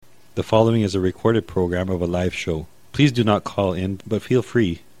The following is a recorded program of a live show. Please do not call in, but feel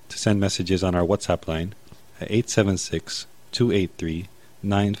free to send messages on our WhatsApp line at 876-283-9533.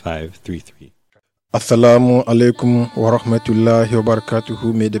 Assalamu alaikum wa rahmatullahi wa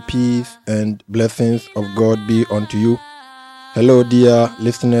barakatuhu. May the peace and blessings of God be unto you. Hello, dear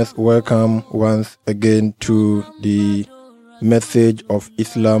listeners. Welcome once again to the Message of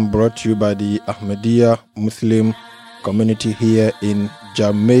Islam brought to you by the Ahmadiyya Muslim community here in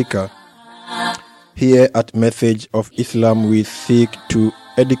Jamaica. Here at Message of Islam, we seek to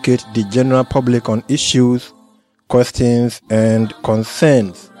educate the general public on issues, questions, and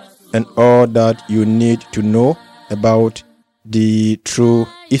concerns, and all that you need to know about the true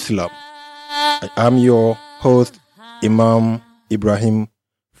Islam. I am your host, Imam Ibrahim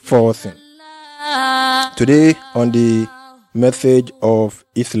Forsen. Today on the Message of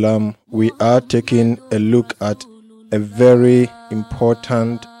Islam, we are taking a look at a very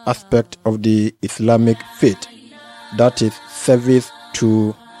important aspect of the Islamic faith, that is service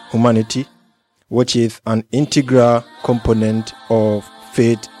to humanity, which is an integral component of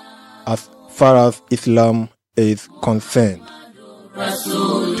faith as far as Islam is concerned.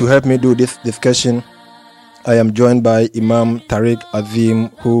 To help me do this discussion, I am joined by Imam Tariq Azim,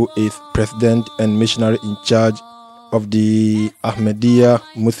 who is President and Missionary in Charge of the Ahmadiyya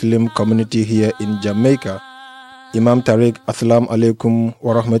Muslim community here in Jamaica. Imam Tariq, Assalamu alaikum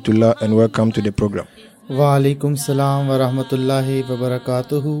wa rahmatullah, and welcome to the program. Wa alaikum salam wa rahmatullahi wa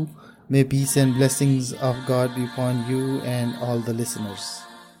barakatuhu. May peace and blessings of God be upon you and all the listeners.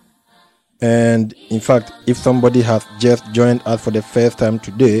 And in fact, if somebody has just joined us for the first time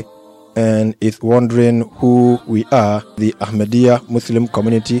today and is wondering who we are, the Ahmadiyya Muslim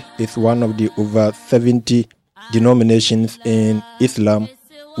community is one of the over 70 denominations in Islam.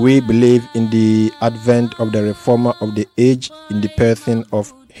 We believe in the advent of the reformer of the age in the person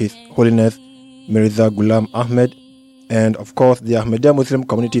of His Holiness Mirza Ghulam Ahmad. And of course, the Ahmadiyya Muslim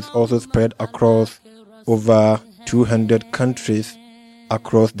community is also spread across over 200 countries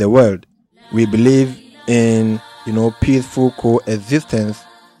across the world. We believe in, peaceful coexistence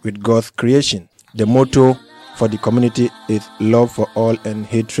with God's creation. The motto for the community is love for all and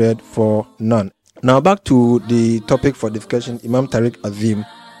hatred for none. Now back to the topic for discussion, Imam Tariq Azim.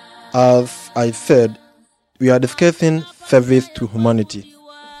 As I said, we are discussing service to humanity,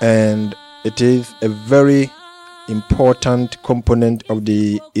 and it is a very important component of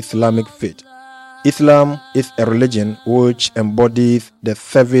the Islamic faith. Islam is a religion which embodies the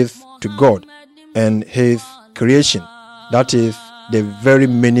service to God and His creation. That is the very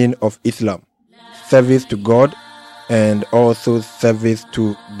meaning of Islam. Service to God and also service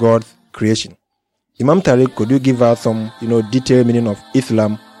to God's creation. Imam Tariq, could you give us some, detailed meaning of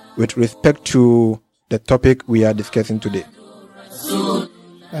Islam with respect to the topic we are discussing today?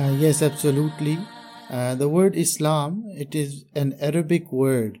 Yes, absolutely. The word Islam, it is an Arabic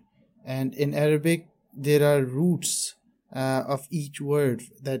word, and in Arabic there are roots of each word.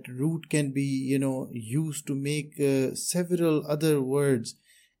 That root can be, used to make several other words,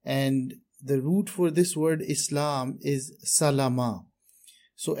 and the root for this word Islam is salama.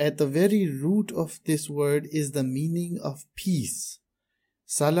 So at the very root of this word is the meaning of peace.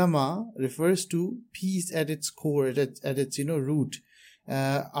 Salama refers to peace at its core, at its root.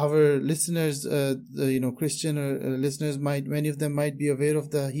 Our listeners, Christian listeners, many of them might be aware of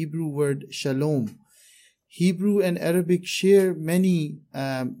the Hebrew word shalom. Hebrew and Arabic share many,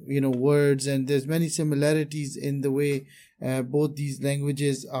 words, and there's many similarities in the way both these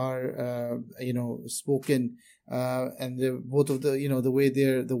languages are, spoken, and both of the, the way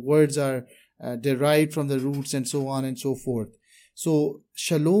the words are derived from the roots and so on and so forth. So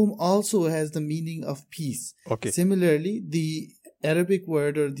shalom also has the meaning of peace. Okay. Similarly, the Arabic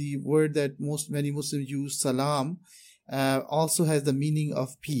word, or the word that many Muslims use, salam, also has the meaning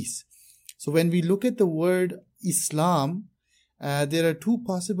of peace. So when we look at the word Islam, there are two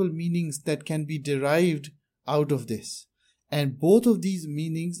possible meanings that can be derived out of this. And both of these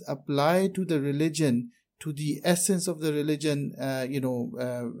meanings apply to the religion, to the essence of the religion,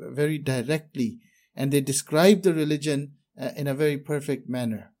 very directly. And they describe the religion in a very perfect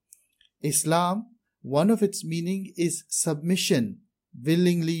manner. Islam, one of its meaning is submission,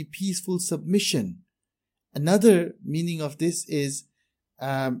 willingly peaceful submission. Another meaning of this is,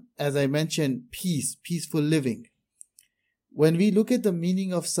 as I mentioned, peace, peaceful living. When we look at the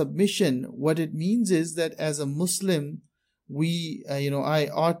meaning of submission, what it means is that as a Muslim, I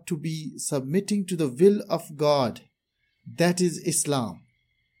ought to be submitting to the will of God. That is Islam.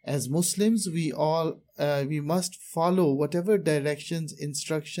 As Muslims, we must follow whatever directions,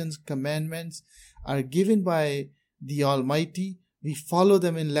 instructions, commandments are given by the Almighty, We follow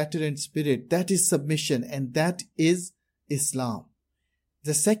them in letter and spirit. That is submission, and that is Islam.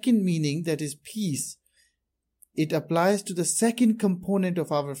 The second meaning, that is peace, it applies to the second component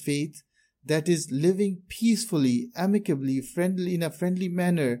of our faith, that is living peacefully, amicably, friendly, in a friendly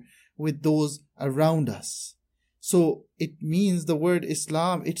manner with those around us. So it means the word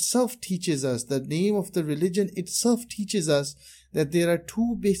Islam itself teaches us, the name of the religion itself teaches us that there are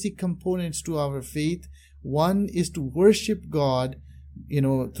two basic components to our faith. One is to worship God,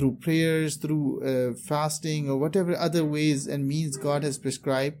 through prayers, through fasting, or whatever other ways and means God has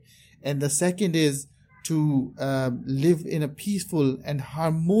prescribed. And the second is to live in a peaceful and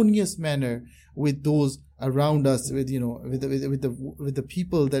harmonious manner with those around us, with the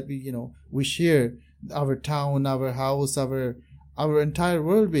people that we share, our town, our house, our entire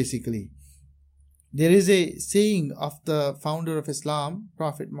world, basically. There is a saying of the founder of Islam,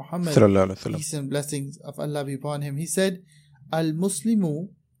 Prophet Muhammad, peace and blessings of Allah be upon him. He said, "Al-Muslimu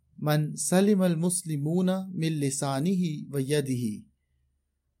man salim al-Muslimuna min lisanihi wa yadihi."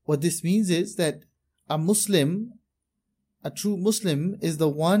 What this means is that a true Muslim, is the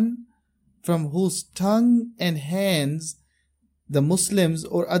one from whose tongue and hands the Muslims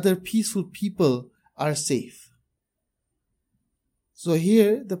or other peaceful people are safe. So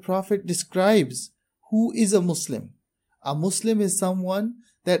here the Prophet describes who is a Muslim. A Muslim is someone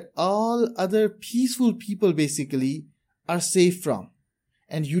that all other peaceful people basically are safe from.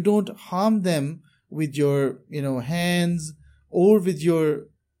 And you don't harm them with your, hands or with your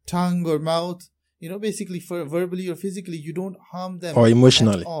tongue or mouth. Basically verbally or physically, you don't harm them. Or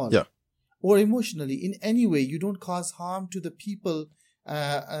emotionally. At all. Yeah. Or emotionally. In any way, you don't cause harm to the people,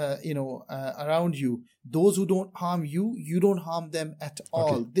 around you. Those who don't harm you, you don't harm them at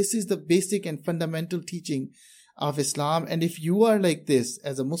all. Okay. This is the basic and fundamental teaching of Islam. And if you are like this,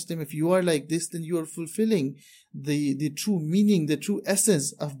 as a Muslim, if you are like this, then you are fulfilling the true meaning, the true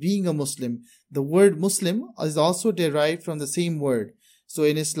essence of being a Muslim. The word Muslim is also derived from the same word. So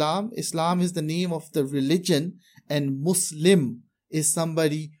in Islam is the name of the religion, and Muslim is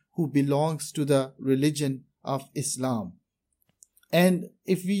somebody who belongs to the religion of Islam. And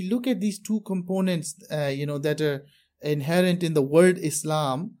if we look at these two components, that are inherent in the word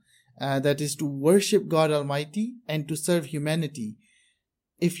Islam, that is to worship God Almighty and to serve humanity.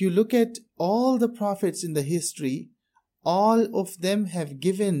 If you look at all the prophets in the history, all of them have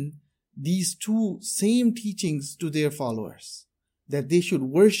given these two same teachings to their followers. That they should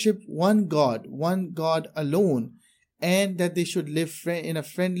worship one God alone, and that they should live in a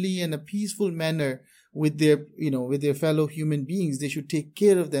friendly and a peaceful manner with their fellow human beings. They should take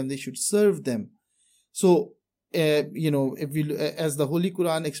care of them. They should serve them. So, if we, as the Holy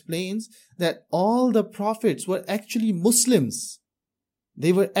Quran explains, that all the prophets were actually Muslims.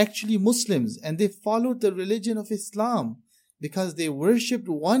 They were actually Muslims, and they followed the religion of Islam because they worshipped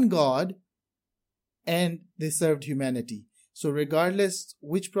one God and they served humanity. So regardless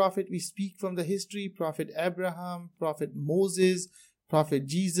which prophet we speak from the history, Prophet Abraham, Prophet Moses, Prophet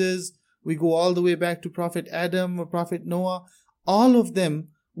Jesus, we go all the way back to Prophet Adam or Prophet Noah, all of them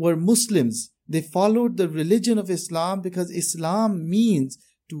were Muslims. They followed the religion of Islam because Islam means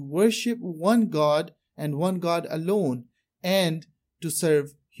to worship one God and one God alone, and to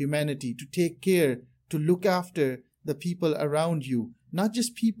serve humanity, to take care, to look after the people around you. Not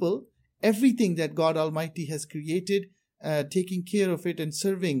just people, everything that God Almighty has created, taking care of it and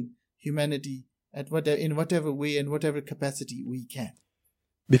serving humanity in whatever way and whatever capacity we can.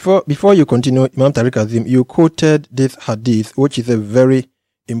 Before you continue, Imam Tariq Azim, you quoted this hadith, which is a very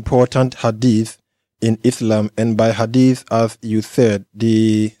important hadith in Islam, and by hadith, as you said,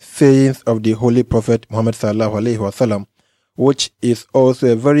 the sayings of the Holy Prophet Muhammad sallallahu alaihi wasallam, which is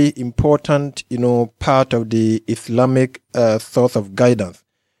also a very important, part of the Islamic source of guidance.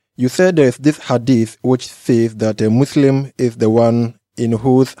 You said there is this hadith which says that a Muslim is the one in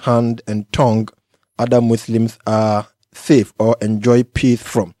whose hand and tongue other Muslims are safe or enjoy peace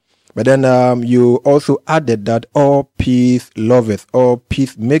from. But then you also added that all peace lovers, all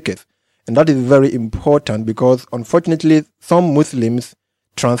peacemakers. And that is very important because unfortunately some Muslims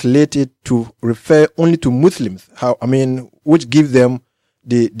translate it to refer only to Muslims. Which gives them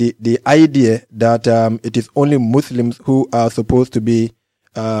the idea that it is only Muslims who are supposed to be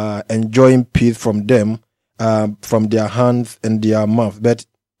enjoying peace from them, from their hands and their mouths. But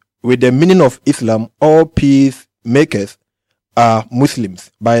with the meaning of Islam, all peacemakers are Muslims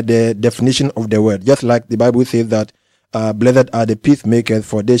by the definition of the word. Just like the Bible says that blessed are the peacemakers,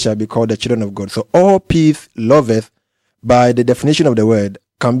 for they shall be called the children of God. So all peace lovers, by the definition of the word,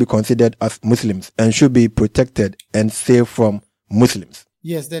 can be considered as Muslims and should be protected and safe from Muslims.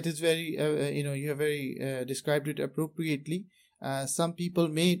 Yes, that is very, you have very described it appropriately. Some people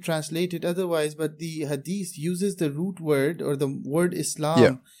may translate it otherwise, but the hadith uses the root word or the word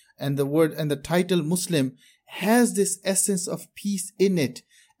Islam, and the word and the title Muslim has this essence of peace in it.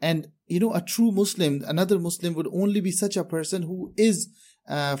 And a true Muslim, another Muslim would only be such a person who is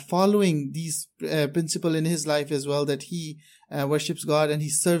following these principle in his life as well, that he worships God and he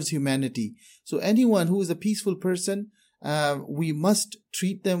serves humanity. So anyone who is a peaceful person, we must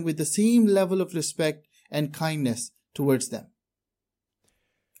treat them with the same level of respect and kindness towards them.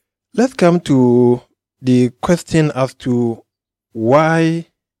 Let's come to the question as to why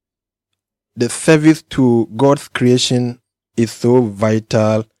the service to God's creation is so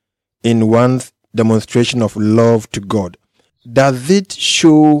vital in one's demonstration of love to God. Does it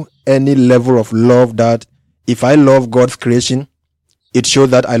show any level of love that if I love God's creation, it shows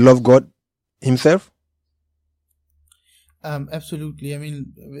that I love God himself? Absolutely. I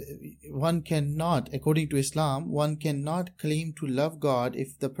mean, one cannot, according to Islam, one cannot claim to love God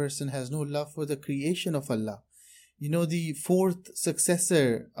if the person has no love for the creation of Allah. The fourth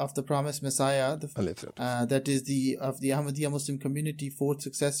successor of the promised Messiah, that is of the Ahmadiyya Muslim community, fourth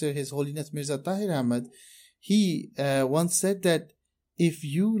successor, His Holiness Mirza Tahir Ahmad, he once said that if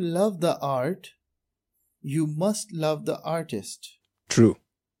you love the art, you must love the artist. True.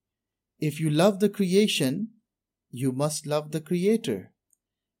 If you love the creation, you must love the creator.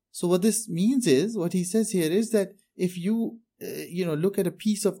 So what this means is, what he says here is that if you, look at a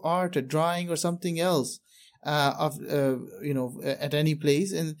piece of art, a drawing or something else, at any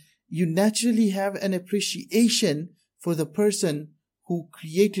place, and you naturally have an appreciation for the person who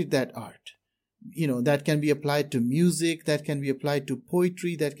created that art. That can be applied to music, that can be applied to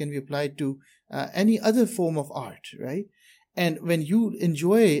poetry, that can be applied to any other form of art, right? And when you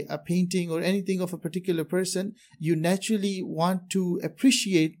enjoy a painting or anything of a particular person, you naturally want to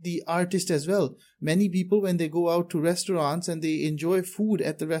appreciate the artist as well. Many people, when they go out to restaurants and they enjoy food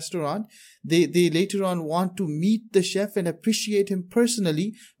at the restaurant, they later on want to meet the chef and appreciate him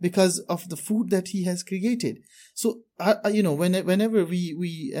personally because of the food that he has created. So, whenever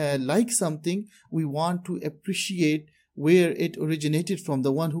we like something, we want to appreciate where it originated from,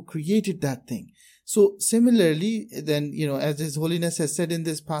 the one who created that thing. So similarly, then, as His Holiness has said in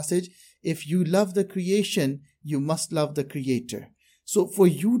this passage, if you love the creation, you must love the Creator. So for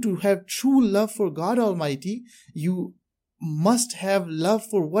you to have true love for God Almighty, you must have love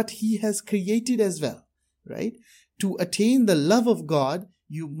for what He has created as well, right? To attain the love of God,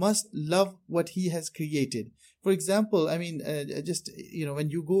 you must love what He has created. For example, I mean, when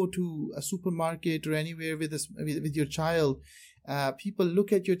you go to a supermarket or anywhere with your child, people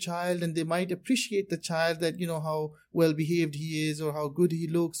look at your child and they might appreciate the child, that how well behaved he is or how good he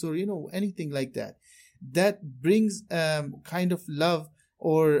looks or anything like that. That brings kind of love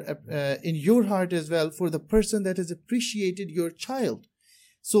or in your heart as well for the person that has appreciated your child.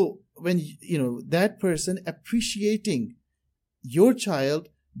 So when that person appreciating your child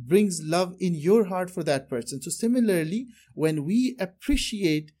brings love in your heart for that person. So similarly, when we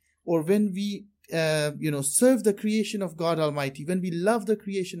appreciate or when we serve the creation of God Almighty, when we love the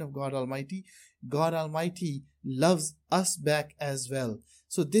creation of God Almighty loves us back as well.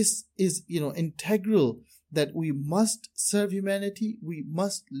 So this is, integral, that we must serve humanity. We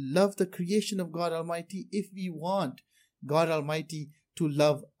must love the creation of God Almighty if we want God Almighty to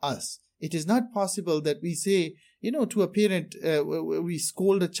love us. It is not possible that we say, to a parent, we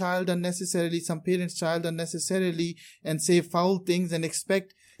scold a child unnecessarily, some parents' child unnecessarily, and say foul things and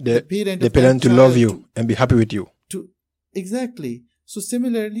expect the parent to love you and be happy with you. Exactly. So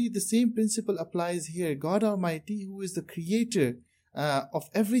similarly, the same principle applies here. God Almighty, who is the creator of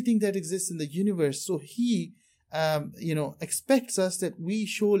everything that exists in the universe, so He, expects us that we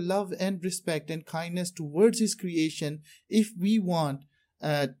show love and respect and kindness towards His creation if we want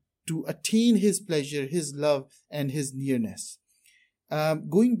to attain His pleasure, His love, and His nearness.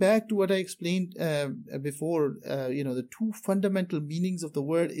 Going back to what I explained before, the two fundamental meanings of the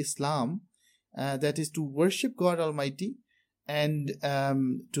word Islam, that is to worship God Almighty and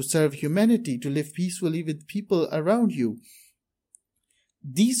to serve humanity, to live peacefully with people around you.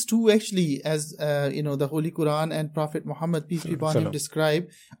 These two actually, as the Holy Quran and Prophet Muhammad, peace be upon him, describe,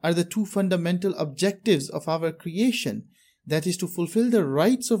 are the two fundamental objectives of our creation. That is to fulfill the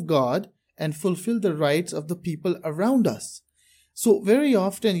rights of God and fulfill the rights of the people around us. So very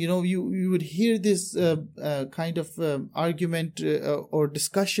often, you would hear this kind of argument or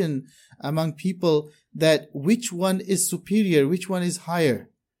discussion among people that which one is superior, which one is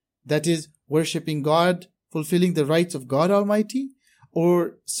higher. That is worshipping God, fulfilling the rights of God Almighty,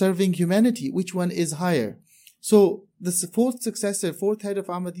 or serving humanity, which one is higher. So the fourth head of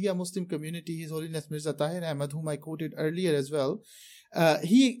Ahmadiyya Muslim community, His Holiness Mirza Tahir Ahmad, whom I quoted earlier as well,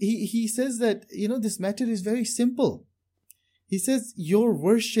 he says that, this matter is very simple. He says your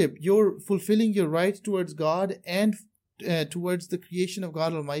worship, your fulfilling your rights towards God and towards the creation of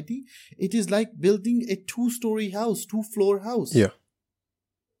God Almighty, it is like building a 2-story house, 2-floor house. Yeah.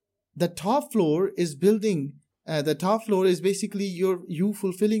 The top floor is basically you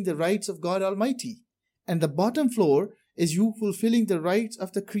fulfilling the rights of God Almighty. And the bottom floor is you fulfilling the rights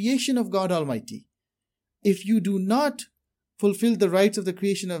of the creation of God Almighty. If you do not fulfill the rights of the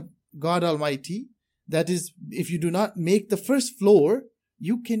creation of God Almighty, that is, if you do not make the first floor,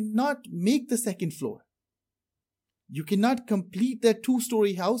 you cannot make the second floor. You cannot complete that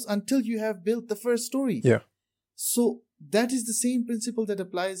 2-story house until you have built the first story. Yeah. So that is the same principle that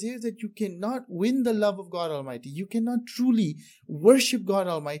applies here, that you cannot win the love of God Almighty. You cannot truly worship God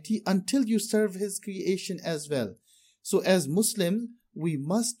Almighty until you serve His creation as well. So as Muslims, we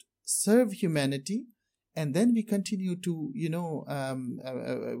must serve humanity, and then we continue to,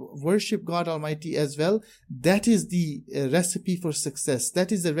 worship God Almighty as well. That is the recipe for success.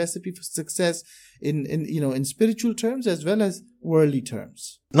 That is the recipe for success in spiritual terms as well as worldly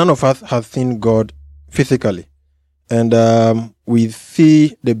terms. None of us has seen God physically. And we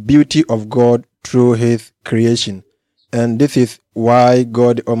see the beauty of God through His creation. And this is why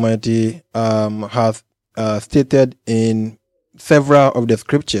God Almighty has stated in several of the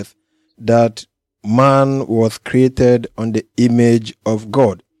scriptures that man was created on the image of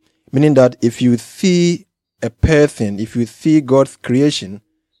God. Meaning that if you see a person, if you see God's creation,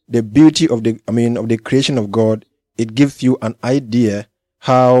 the beauty of the creation of God, it gives you an idea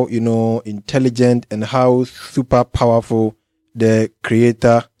how, intelligent and how super powerful the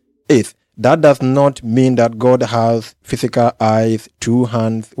Creator is. That does not mean that God has physical eyes, 2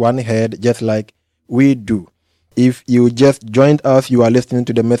 hands, 1 head, just like we do. If you just joined us, you are listening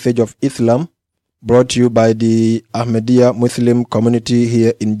to the message of Islam, brought to you by the Ahmadiyya Muslim community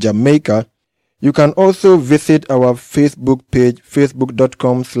here in Jamaica. You can also visit our Facebook page,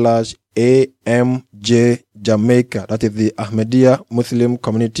 facebook.com/AMJ Jamaica. That is the Ahmadiyya Muslim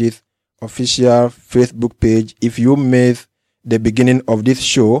Community's official Facebook page. If you miss the beginning of this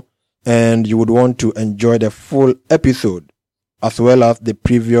show and you would want to enjoy the full episode as well as the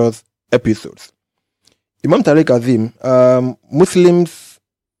previous episodes. Imam Tariq Azim, Muslims,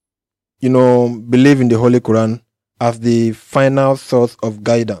 believe in the Holy Quran as the final source of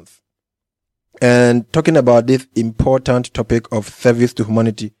guidance. And talking about this important topic of service to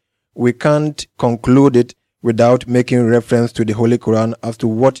humanity, we can't conclude it without making reference to the Holy Quran as to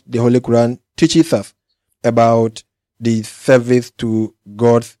what the Holy Quran teaches us about the service to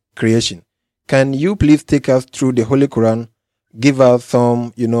God's creation. Can you please take us through the Holy Quran, give us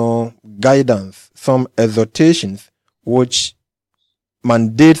some, guidance, some exhortations which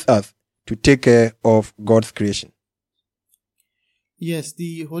mandates us to take care of God's creation? Yes,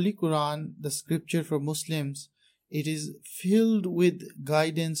 the Holy Quran, the scripture for Muslims, it is filled with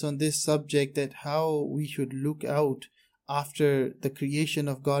guidance on this subject, that how we should look out after the creation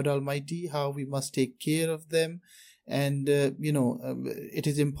of God Almighty, how we must take care of them. And, it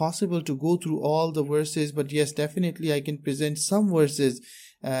is impossible to go through all the verses, but yes, definitely I can present some verses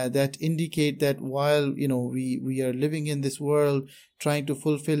that indicate that while, we are living in this world, trying to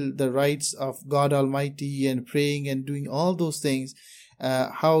fulfill the rights of God Almighty and praying and doing all those things,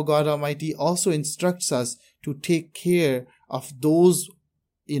 how God Almighty also instructs us to take care of those,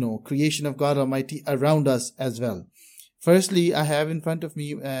 creation of God Almighty around us as well. Firstly, I have in front of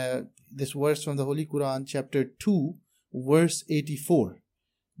me this verse from the Holy Quran, chapter 2, verse 84.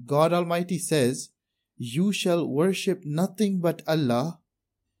 God Almighty says, "You shall worship nothing but Allah,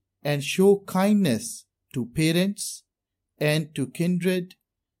 and show kindness to parents and to kindred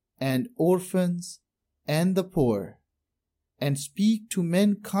and orphans and the poor, and speak to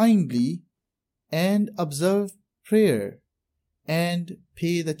men kindly, and observe prayer, and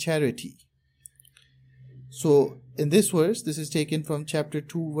pay the charity." So in this verse, this is taken from chapter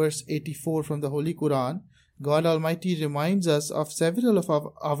 2, verse 84 from the Holy Quran. God Almighty reminds us of several of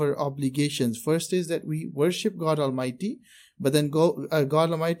our obligations. First is that we worship God Almighty, but then God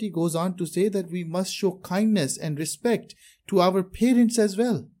Almighty goes on to say that we must show kindness and respect to our parents as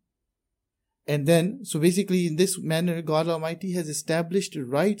well. And then, so basically in this manner, God Almighty has established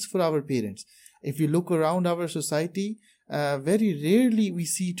rights for our parents. If you look around our society, very rarely we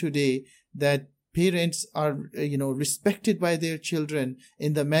see today that parents are respected by their children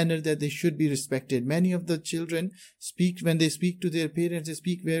in the manner that they should be respected. Many of the children when they speak to their parents, they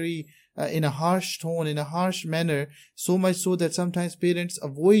speak very in a harsh tone, in a harsh manner, so much so that sometimes parents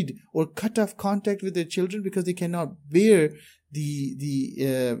avoid or cut off contact with their children because they cannot bear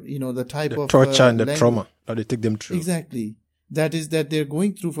the type of torture and the trauma that they take them through. Exactly. That is that they're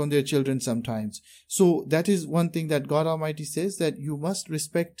going through from their children sometimes. So that is one thing that God Almighty says, that you must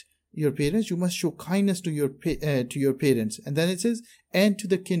respect your parents, you must show kindness to your parents. And then it says, and to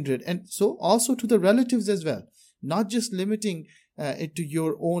the kindred, and so also to the relatives as well, not just limiting it to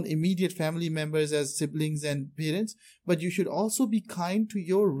your own immediate family members as siblings and parents, but you should also be kind to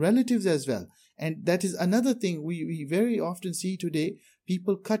your relatives as well. And that is another thing we very often see today.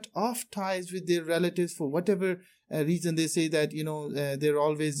 People cut off ties with their relatives for whatever reason. They say that they're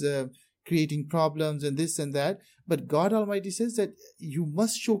always creating problems and this and that. But God Almighty says that you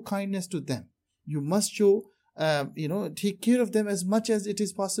must show kindness to them. You must show take care of them as much as it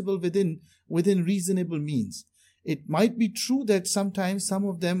is possible within reasonable means. It might be true that sometimes some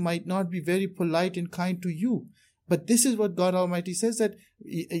of them might not be very polite and kind to you. But this is what God Almighty says, that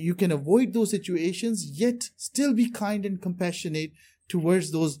you can avoid those situations, yet still be kind and compassionate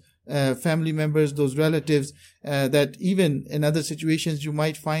towards those family members, those relatives, that even in other situations you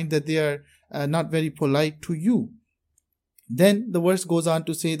might find that they are not very polite to you. Then the verse goes on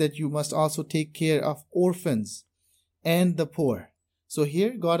to say that you must also take care of orphans and the poor. So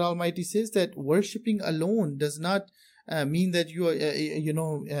here God Almighty says that worshipping alone does not mean that you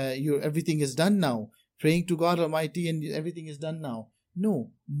are everything is done now. Praying to God Almighty and everything is done now. No,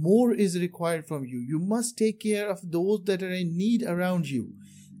 more is required from you. You must take care of those that are in need around you.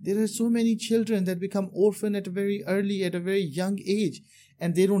 There are so many children that become orphan at a very young age,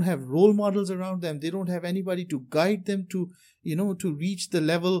 and they don't have role models around them. They don't have anybody to guide them to reach the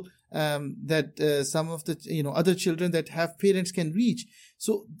level that some of the other children that have parents can reach.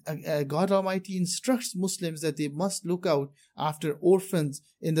 So God Almighty instructs Muslims that they must look out after orphans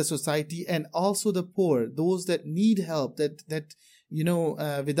in the society, and also the poor, those that need help, that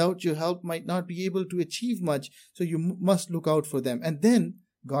without your help might not be able to achieve much. So you must look out for them. And then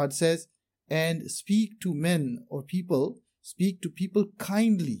God says, and speak to men or people, speak to people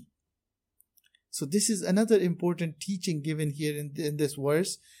kindly. So this is another important teaching given here in this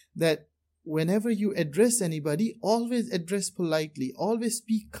verse, that whenever you address anybody, always address politely, always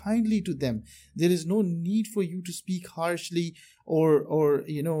speak kindly to them. There is no need for you to speak harshly or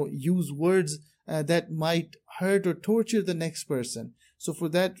use words that might hurt or torture the next person. So for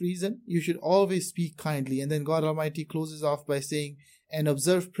that reason, you should always speak kindly. And then God Almighty closes off by saying, and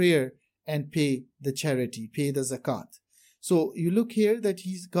observe prayer and pay the charity, pay the zakat. So you look here that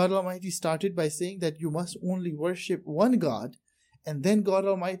God Almighty started by saying that you must only worship one God. And then God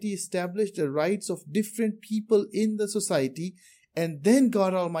Almighty established the rights of different people in the society. And then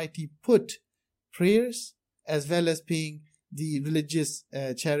God Almighty put prayers as well as paying the religious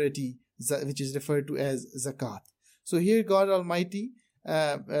charity, which is referred to as zakat. So here God Almighty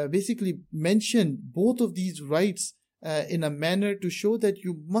basically mentioned both of these rights in a manner to show that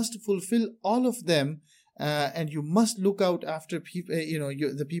you must fulfill all of them, and you must look out after people,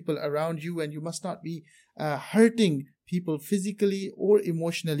 the people around you, and you must not be hurting people physically or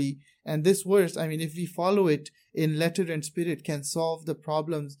emotionally. And this verse, if we follow it in letter and spirit, can solve the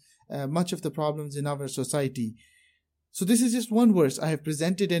problems, much of the problems in our society. So this is just one verse I have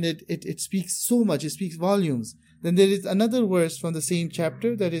presented, and it speaks so much, it speaks volumes. Then there is another verse from the same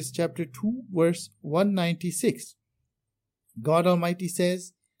chapter, that is chapter 2, verse 196. God Almighty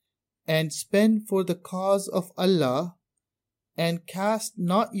says, and spend for the cause of Allah, and cast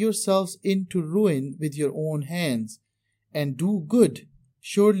not yourselves into ruin with your own hands, and do good.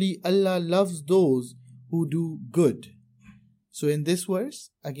 Surely Allah loves those who do good. So in this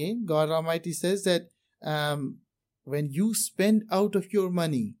verse, again, God Almighty says that when you spend out of your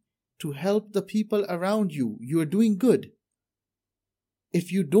money to help the people around you, you are doing good.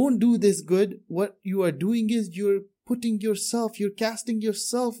 If you don't do this good, what you are doing is you're casting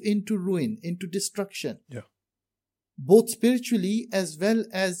yourself into ruin, into destruction. Yeah. Both spiritually as well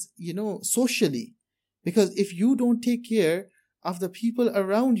as, socially. Because if you don't take care of the people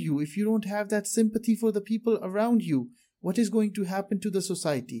around you, if you don't have that sympathy for the people around you, what is going to happen to the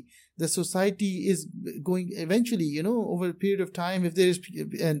society? The society is going eventually, over a period of time, if there is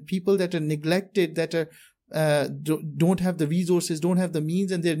people that are neglected, that are don't have the resources, don't have the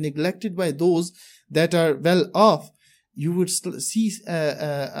means, and they're neglected by those that are well off, you would see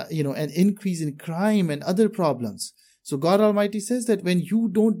an increase in crime and other problems. So God Almighty says that when you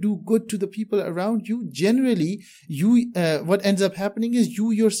don't do good to the people around you, generally what ends up happening is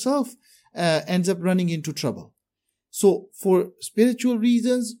you yourself ends up running into trouble. So for spiritual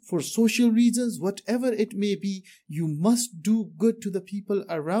reasons, for social reasons, whatever it may be, you must do good to the people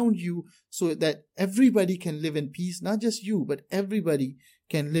around you so that everybody can live in peace. Not just you, but everybody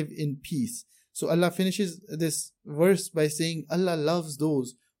can live in peace. So Allah finishes this verse by saying, Allah loves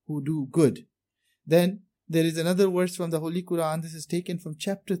those who do good. Then there is another verse from the Holy Quran. This is taken from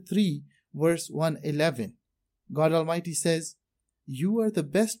chapter 3, verse 111. God Almighty says, you are the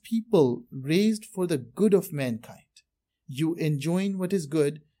best people raised for the good of mankind. You enjoin what is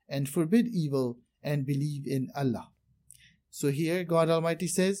good and forbid evil and believe in Allah. So here God Almighty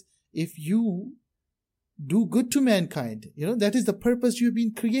says, if you do good to mankind, that is the purpose you have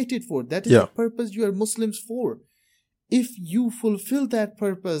been created for. That is the purpose you are Muslims for. If you fulfill that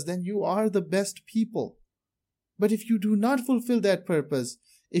purpose, then you are the best people. But if you do not fulfill that purpose,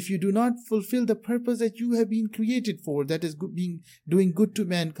 if you do not fulfill the purpose that you have been created for, that is doing good to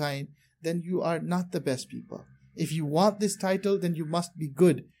mankind, then you are not the best people. If you want this title, then you must be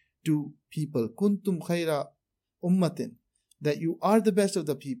good to people. Kuntum khaira ummatin, that you are the best of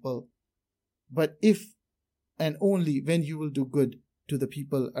the people. But if and only when you will do good to the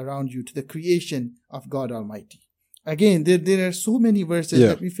people around you, to the creation of God Almighty. Again, there are so many verses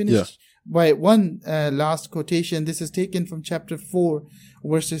that we finished by one last quotation. This is taken from chapter 4,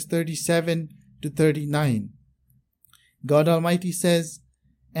 verses 37 to 39. God Almighty says,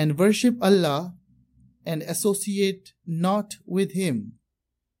 and worship Allah and associate not with Him,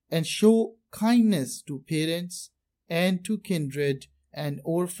 and show kindness to parents and to kindred and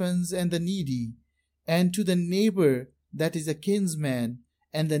orphans and the needy, and to the neighbor that is a kinsman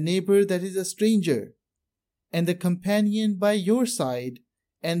and the neighbor that is a stranger, and the companion by your side,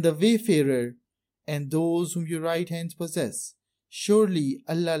 and the wayfarer, and those whom your right hands possess. Surely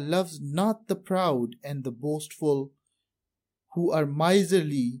Allah loves not the proud and the boastful, who are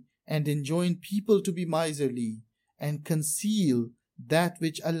miserly and enjoin people to be miserly, and conceal that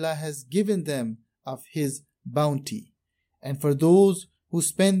which Allah has given them of His bounty. And for those who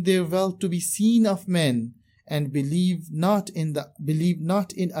spend their wealth to be seen of men, and believe not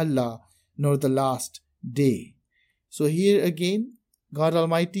in Allah nor the last day. So here again, God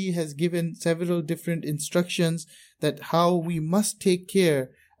Almighty has given several different instructions that how we must take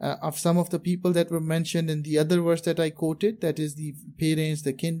care of some of the people that were mentioned in the other verse that I quoted, that is the parents,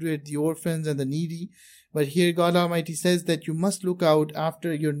 the kindred, the orphans, and the needy. But here God Almighty says that you must look out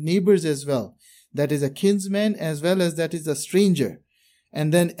after your neighbors as well. That is a kinsman as well as that is a stranger.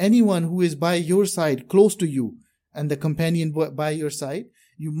 And then anyone who is by your side, close to you, and the companion by your side,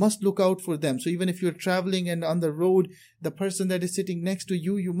 you must look out for them. So even if you're traveling and on the road, the person that is sitting next to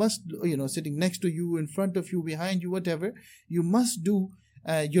you, you must, sitting next to you, in front of you, behind you, whatever, you must do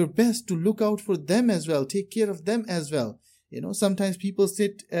your best to look out for them as well. Take care of them as well. Sometimes people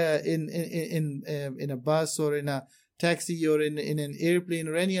sit in a bus or in a taxi or in an airplane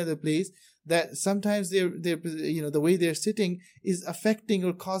or any other place, that sometimes they're the way they're sitting is affecting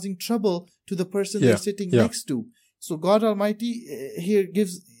or causing trouble to the person they're sitting next to. So God Almighty here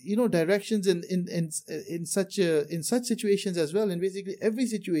gives directions in such situations as well. In basically every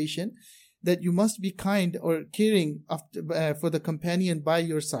situation, that you must be kind or caring for the companion by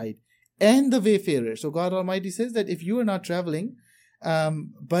your side and the wayfarer. So God Almighty says that if you are not traveling,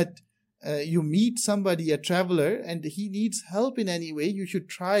 but you meet somebody, a traveler, and he needs help in any way, you should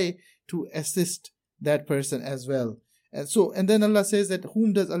try to assist that person as well. And then Allah says that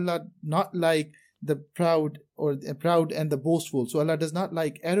whom does Allah not like? The proud and the boastful. So Allah does not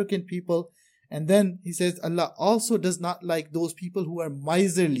like arrogant people. And then He says Allah also does not like those people who are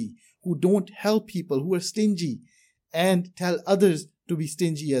miserly, who don't help people, who are stingy and tell others to be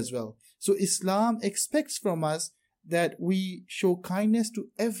stingy as well. So Islam expects from us that we show kindness to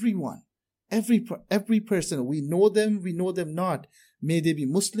everyone, every person. We know them not. May they be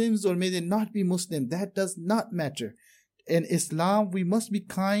Muslims or may they not be Muslim. That does not matter. In Islam, we must be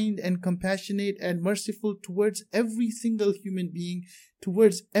kind and compassionate and merciful towards every single human being,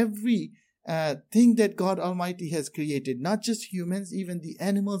 towards every thing that God Almighty has created. Not just humans, even the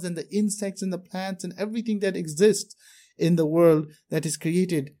animals and the insects and the plants and everything that exists in the world that is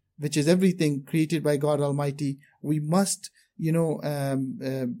created, which is everything created by God Almighty. We must,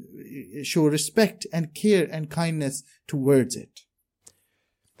 show respect and care and kindness towards it.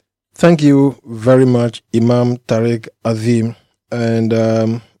 Thank you very much, Imam Tariq Azim. And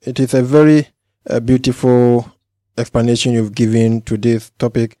it is a very beautiful explanation you've given to this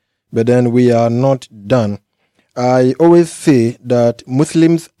topic. But then we are not done. I always say that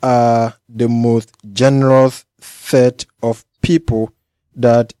Muslims are the most generous set of people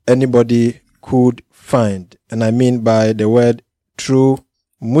that anybody could find. And I mean by the word true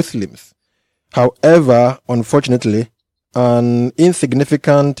Muslims. However, unfortunately, an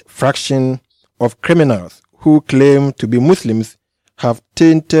insignificant fraction of criminals who claim to be Muslims have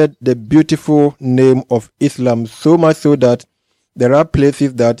tainted the beautiful name of Islam so much so that there are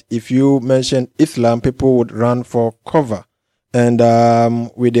places that if you mention Islam, people would run for cover. And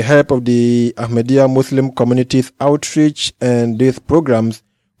with the help of the Ahmadiyya Muslim community's outreach and these programs,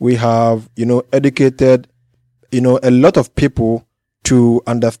 we have, educated, a lot of people to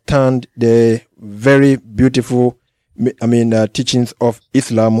understand the very beautiful, teachings of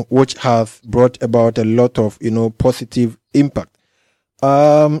Islam, which has brought about a lot of, positive impact.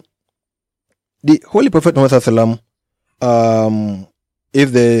 The Holy Prophet Muhammad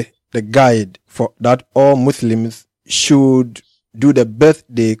is the guide for that all Muslims should do the best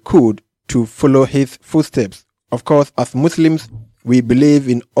they could to follow his footsteps. Of course, as Muslims, we believe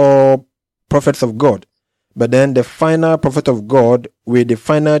in all prophets of God. But then the final prophet of God with the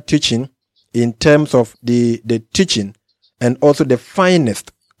final teaching in terms of the teaching and also the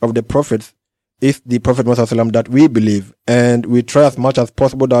finest of the prophets is the Prophet Muhammad that we believe. And we try as much as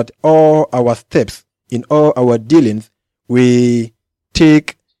possible that all our steps, in all our dealings, we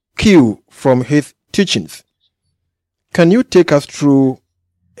take cue from his teachings. Can you take us through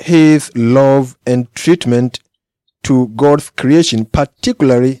his love and treatment to God's creation,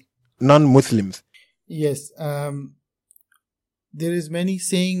 particularly non-Muslims? Yes, there is many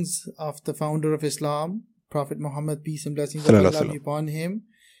sayings of the founder of Islam, Prophet Muhammad, peace and blessings of Allah be upon him.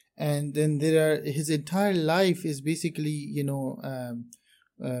 And then his entire life is basically,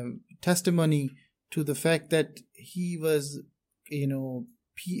 testimony to the fact that he was, he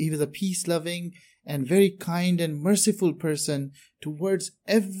was a peace-loving and very kind and merciful person towards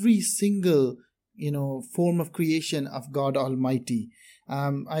every single, form of creation of God Almighty.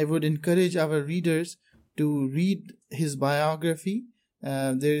 I would encourage our readers to read his biography.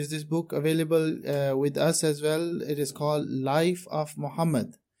 There is this book available with us as well. It is called Life of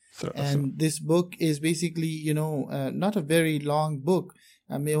Muhammad. And this book is basically, not a very long book,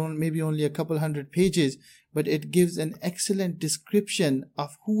 maybe only a couple hundred pages, but it gives an excellent description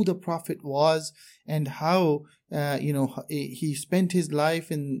of who the Prophet was and how, he spent his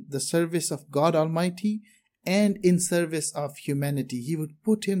life in the service of God Almighty and in service of humanity. He would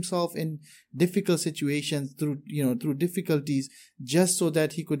put himself in difficult situations through difficulties just so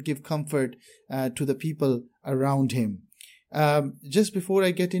that he could give comfort to the people around him. Just before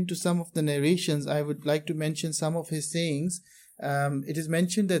I get into some of the narrations, I would like to mention some of his sayings. It is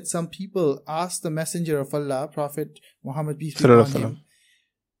mentioned that some people asked the Messenger of Allah, Prophet Muhammad, peace be upon him,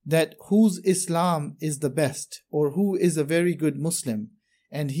 that whose Islam is the best, or who is a very good Muslim.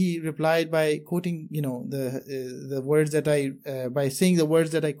 And he replied by quoting, the words that by saying the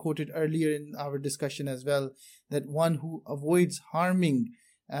words that I quoted earlier in our discussion as well, that one who avoids harming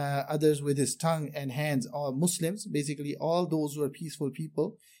others with his tongue and hands, all Muslims, basically all those who are peaceful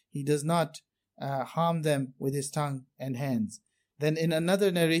people, he does not harm them with his tongue and hands. Then in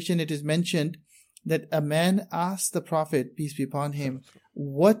another narration it is mentioned that a man asked the Prophet, peace be upon him,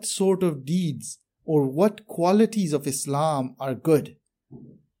 what sort of deeds or what qualities of Islam are good?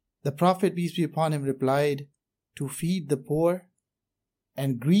 The Prophet, peace be upon him, replied, to feed the poor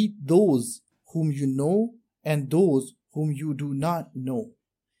and greet those whom you know and those whom you do not know.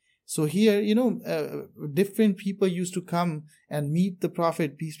 So here, different people used to come and meet the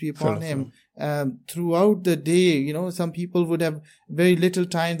Prophet, peace be upon him, throughout the day. Some people would have very little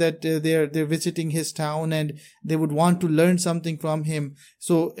time that they're visiting his town, and they would want to learn something from him.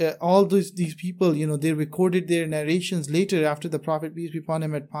 So all these people, they recorded their narrations later after the Prophet, peace be upon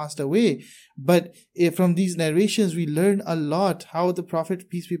him, had passed away. But from these narrations, we learn a lot how the Prophet,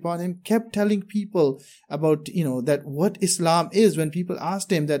 peace be upon him, kept telling people about, that what Islam is. When people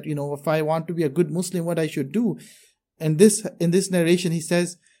asked him that, if I want to be a good Muslim, what I should do. And in this narration, he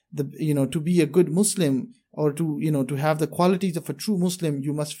says, to be a good Muslim, or to have the qualities of a true Muslim,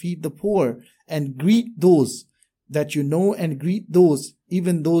 you must feed the poor and greet those that you know and greet those,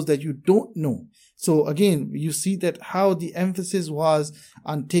 even those that you don't know. So again, you see that how the emphasis was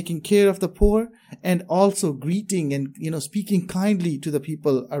on taking care of the poor and also greeting and, speaking kindly to the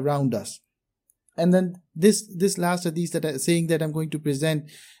people around us. And then this last hadith saying that I'm going to present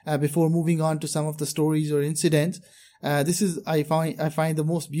before moving on to some of the stories or incidents. This is, I find the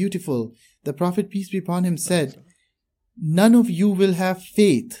most beautiful. The Prophet, peace be upon him, said, none of you will have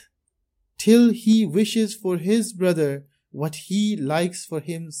faith till he wishes for his brother what he likes for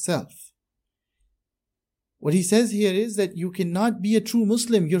himself. What he says here is that you cannot be a true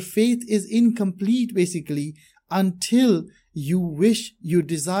Muslim. Your faith is incomplete, basically, until you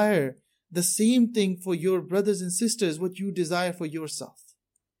desire the same thing for your brothers and sisters, what you desire for yourself.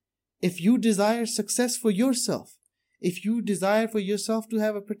 if you desire success for yourself, if you desire for yourself to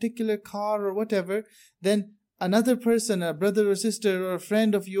have a particular car or whatever, then another person, a brother or sister or a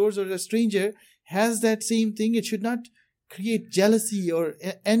friend of yours or a stranger has that same thing. It should not create jealousy or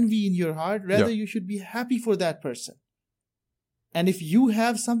envy in your heart. Rather, you should be happy for that person. And if you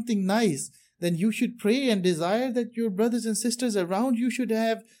have something nice, then you should pray and desire that your brothers and sisters around you should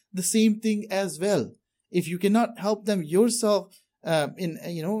have the same thing as well. If you cannot help them yourself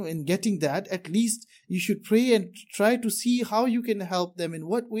in getting that, at least you should pray and try to see how you can help them, in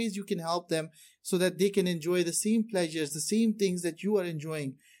what ways you can help them, so that they can enjoy the same pleasures, the same things that you are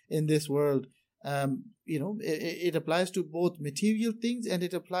enjoying in this world. It applies to both material things, and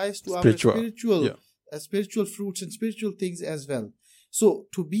it applies to our spiritual fruits and spiritual things as well. So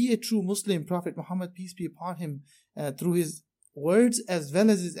to be a true Muslim, Prophet Muhammad, peace be upon him, through his words as well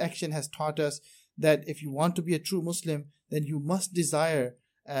as his action, has taught us that if you want to be a true Muslim, then you must desire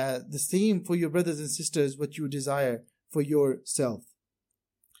the same for your brothers and sisters what you desire for yourself.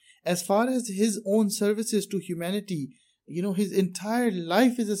 As far as his own services to humanity, his entire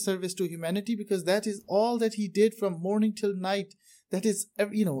life is a service to humanity, because that is all that he did from morning till night. That is,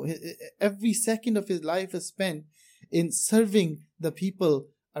 every second of his life is spent in serving the people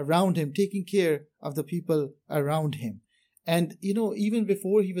around him, taking care of the people around him. And, even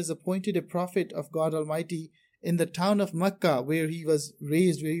before he was appointed a prophet of God Almighty, in the town of Makkah, where he was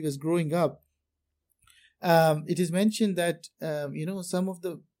raised, where he was growing up, it is mentioned that, some of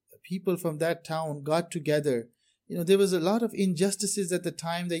the people from that town got together. There was a lot of injustices at the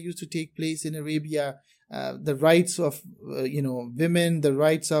time that used to take place in Arabia. The rights of, women, the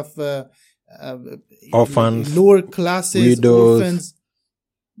rights of orphans, lower classes, widows. Orphans.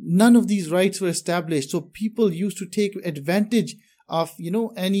 None of these rights were established. So people used to take advantage of,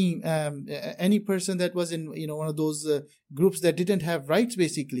 any person that was in, one of those groups that didn't have rights,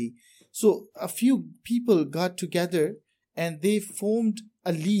 basically. So a few people got together and they formed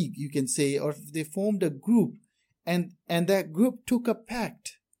a league, you can say, or they formed a group. And that group took a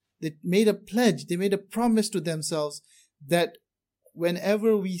pact. They made a pledge. They made a promise to themselves that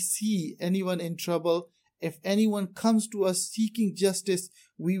whenever we see anyone in trouble, if anyone comes to us seeking justice,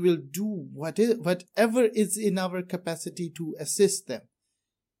 we will do whatever is in our capacity to assist them.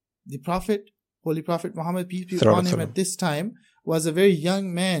 The Prophet, Holy Prophet Muhammad, peace be upon him, at this time was a very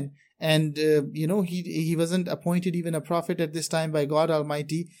young man. And, he wasn't appointed even a prophet at this time by God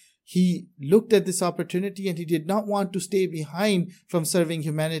Almighty. He looked at this opportunity and he did not want to stay behind from serving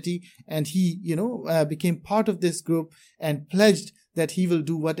humanity. And he, became part of this group and pledged that he will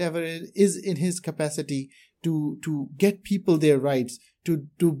do whatever is in his capacity to get people their rights,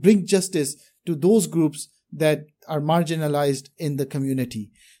 to bring justice to those groups that are marginalized in the community.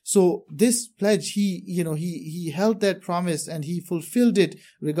 So this pledge, he held that promise and he fulfilled it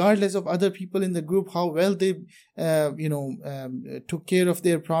regardless of other people in the group, how well they, took care of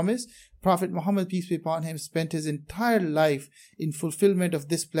their promise. Prophet Muhammad, peace be upon him, spent his entire life in fulfillment of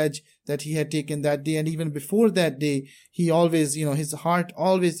this pledge that he had taken that day. And even before that day, he always, his heart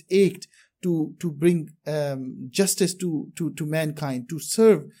always ached to bring justice to mankind, to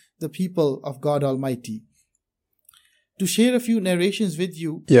serve the people of God Almighty. To share a few narrations with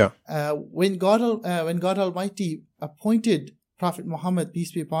you, when God Almighty appointed Prophet Muhammad,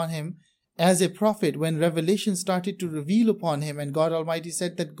 peace be upon him, as a prophet, when revelation started to reveal upon him, and God Almighty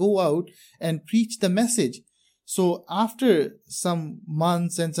said that go out and preach the message. So after some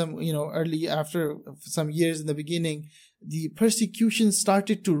months and after some years in the beginning, the persecution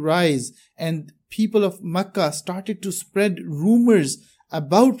started to rise, and people of Makkah started to spread rumors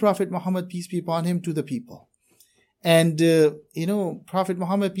about Prophet Muhammad, peace be upon him, to the people. And, Prophet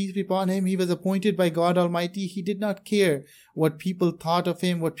Muhammad, peace be upon him, he was appointed by God Almighty. He did not care what people thought of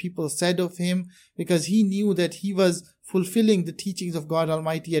him, what people said of him, because he knew that he was fulfilling the teachings of God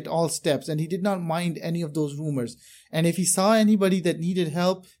Almighty at all steps, and he did not mind any of those rumors. And if he saw anybody that needed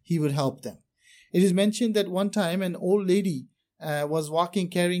help, he would help them. It is mentioned that one time an old lady was walking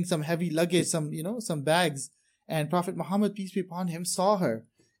carrying some heavy luggage, some bags, and Prophet Muhammad, peace be upon him, saw her,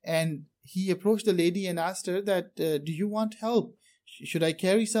 and he approached the lady and asked her that, do you want help? Should I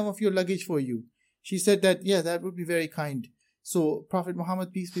carry some of your luggage for you? She said that, yeah, that would be very kind. So Prophet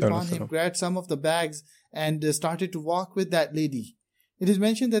Muhammad, peace be upon him, grabbed some of the bags and started to walk with that lady. It is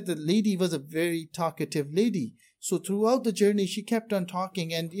mentioned that the lady was a very talkative lady. So throughout the journey, she kept on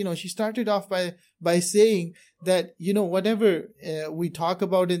talking, and, she started off by saying that, whatever we talk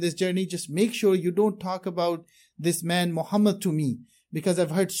about in this journey, just make sure you don't talk about this man Muhammad to me, because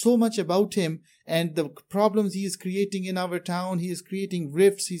I've heard so much about him and the problems he is creating in our town. He is creating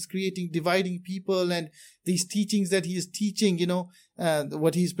rifts, he's creating dividing people, and these teachings that he is teaching,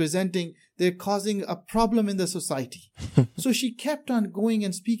 what he's presenting, they're causing a problem in the society. So she kept on going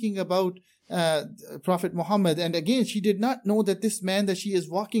and speaking about Prophet Muhammad. And again, she did not know that this man that she is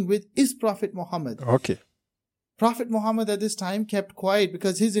walking with is Prophet Muhammad. Okay. Prophet Muhammad at this time kept quiet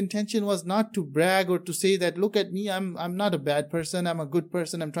because his intention was not to brag or to say that, look at me, I'm not a bad person, I'm a good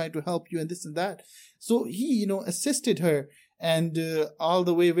person, I'm trying to help you and this and that. So he, assisted her, and all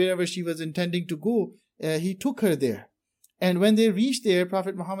the way wherever she was intending to go, he took her there. And when they reached there,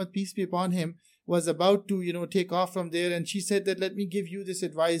 Prophet Muhammad, peace be upon him, was about to, take off from there. And she said that, let me give you this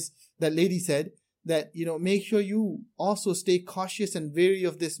advice. That lady said that, make sure you also stay cautious and wary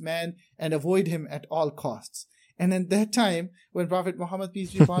of this man and avoid him at all costs. And at that time, when Prophet Muhammad,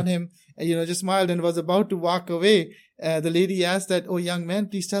 peace be upon him, just smiled and was about to walk away, the lady asked that, oh young man,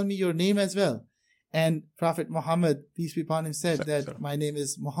 please tell me your name as well. And Prophet Muhammad, peace be upon him, said that my name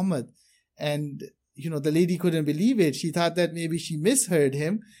is Muhammad. And the lady couldn't believe it. She thought that maybe she misheard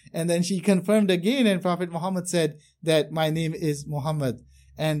him. And then she confirmed again, and Prophet Muhammad said that my name is Muhammad.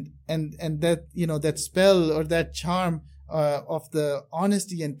 And that, that spell or that charm of the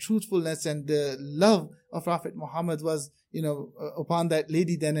honesty and truthfulness and the love of Prophet Muhammad was, upon that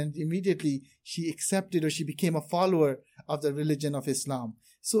lady then, and immediately she accepted, or she became a follower of the religion of Islam.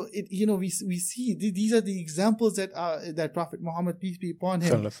 So we see these are the examples that Prophet Muhammad, peace be upon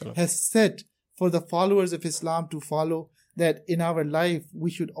him, has set for the followers of Islam to follow, that in our life we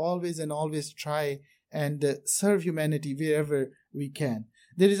should always and always try and serve humanity wherever we can.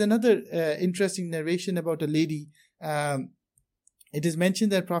 There is another interesting narration about a lady. It is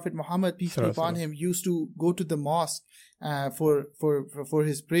mentioned that Prophet Muhammad, peace be upon him, used to go to the mosque for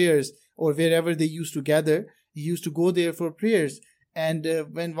his prayers, or wherever they used to gather. He used to go there for prayers. And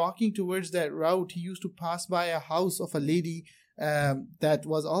when walking towards that route, he used to pass by a house of a lady that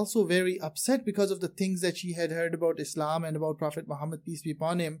was also very upset because of the things that she had heard about Islam and about Prophet Muhammad, peace be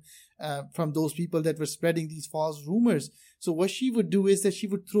upon him, from those people that were spreading these false rumors. So what she would do is that she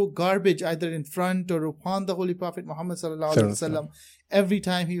would throw garbage either in front or upon the Holy Prophet Muhammad sallallahu alaihi wasallam every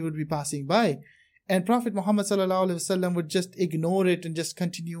time he would be passing by. And Prophet Muhammad sallallahu alaihi wasallam would just ignore it and just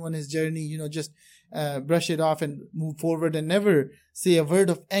continue on his journey, just brush it off and move forward and never say a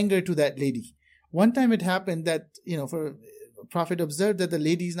word of anger to that lady. One time it happened that, Prophet observed that the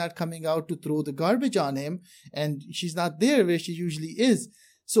lady is not coming out to throw the garbage on him, and she's not there where she usually is.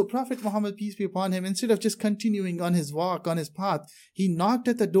 So Prophet Muhammad, peace be upon him, instead of just continuing on his walk, on his path, he knocked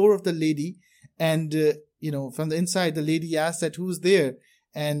at the door of the lady, and from the inside the lady asked that who's there,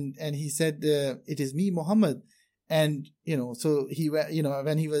 and he said, it is me, Muhammad. And so he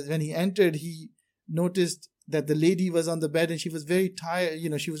when he entered, he noticed that the lady was on the bed and she was very tired,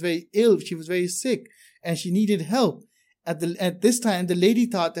 she was very ill, she was very sick, and she needed help. At this time, the lady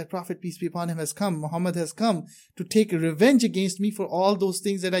thought that Prophet, peace be upon him, has come, Muhammad has come to take revenge against me for all those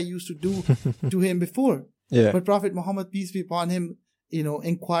things that I used to do to him before. Yeah. But Prophet Muhammad, peace be upon him,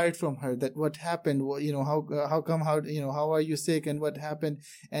 inquired from her that what happened, how come, how are you sick and what happened?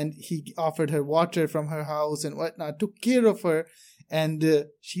 And he offered her water from her house and whatnot, took care of her. And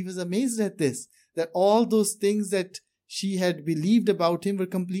she was amazed at this, that all those things that she had believed about him were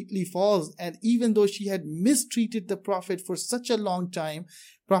completely false. And even though she had mistreated the Prophet for such a long time,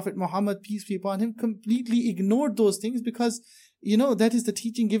 Prophet Muhammad, peace be upon him, completely ignored those things, because, that is the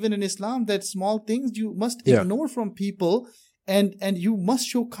teaching given in Islam, that small things you must ignore from people, and you must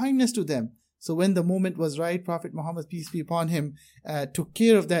show kindness to them. So when the moment was right, Prophet Muhammad, peace be upon him, took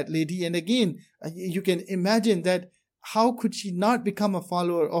care of that lady. And again, you can imagine that how could she not become a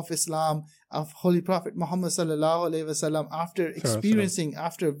follower of Islam, of Holy Prophet Muhammad sallallahu alaihi wasallam, after experiencing,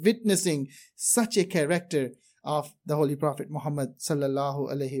 after witnessing such a character of the Holy Prophet Muhammad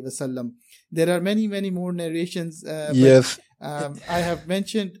sallallahu alaihi wasallam. There are many, many more narrations. Yes. I have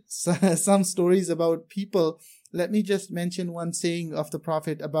mentioned some stories about people. Let me just mention one saying of the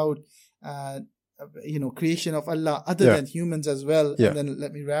Prophet about, creation of Allah other than humans as well. And then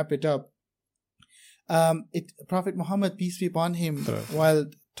let me wrap it up. Prophet Muhammad, peace be upon him, while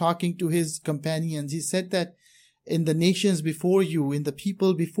talking to his companions, he said that in the nations before you, in the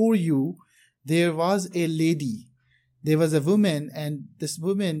people before you, there was a lady, there was a woman, and this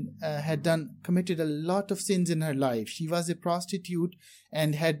woman had committed a lot of sins in her life. She was a prostitute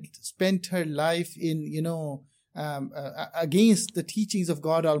and had spent her life in, against the teachings of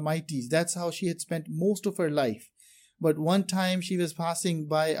God Almighty. That's how she had spent most of her life. But one time she was passing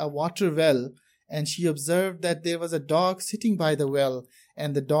by a water well, and she observed that there was a dog sitting by the well,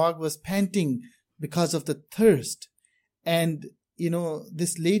 and the dog was panting because of the thirst. And,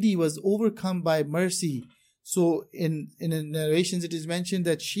 this lady was overcome by mercy. So in the narrations, it is mentioned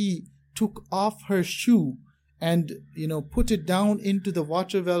that she took off her shoe and put it down into the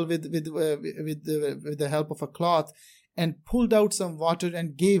water well with the help of a cloth, and pulled out some water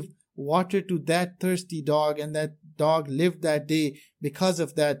and gave water to that thirsty dog, and that dog lived that day because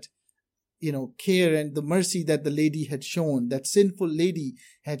of that care and the mercy that the lady had shown, that sinful lady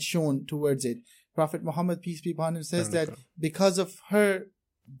had shown towards it. Prophet Muhammad, peace be upon him, says that because of her,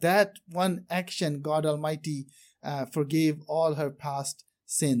 that one action, God Almighty forgave all her past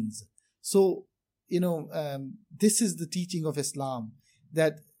sins. So this is the teaching of Islam,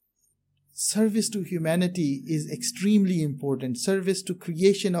 that service to humanity is extremely important. Service to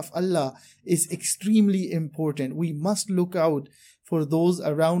creation of Allah is extremely important. We must look out for those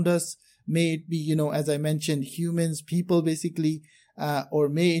around us, may it be, as I mentioned, humans, people basically, or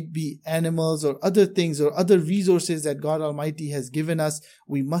may it be animals or other things or other resources that God Almighty has given us.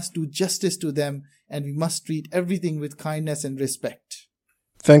 We must do justice to them, and we must treat everything with kindness and respect.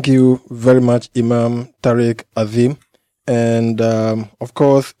 Thank you very much, Imam Tariq Azim. And of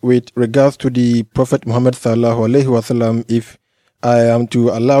course, with regards to the Prophet Muhammad sallallahu alaihi wasallam, if I am to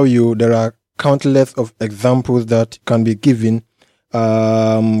allow you, there are countless of examples that can be given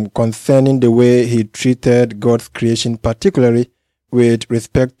concerning the way he treated God's creation, particularly with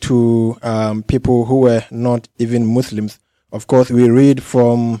respect to people who were not even Muslims. Of course, we read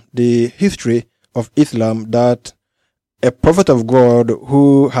from the history of Islam that a prophet of God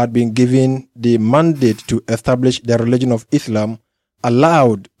who had been given the mandate to establish the religion of Islam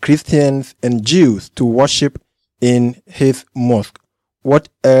allowed Christians and Jews to worship in his mosque. What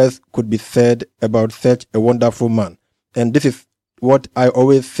else could be said about such a wonderful man? And this is what I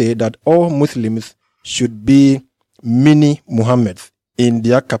always say, that all Muslims should be mini Muhammads in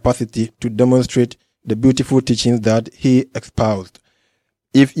their capacity to demonstrate the beautiful teachings that he espoused.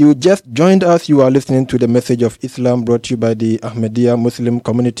 If you just joined us, you are listening to the Message of Islam brought to you by the Ahmadiyya Muslim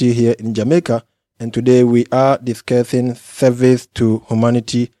community here in Jamaica. And today we are discussing service to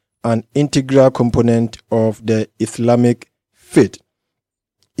humanity, an integral component of the Islamic faith.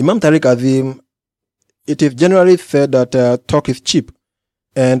 Imam Tariq Azim, it is generally said that talk is cheap,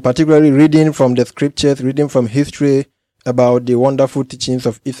 and particularly reading from the scriptures, reading from history about the wonderful teachings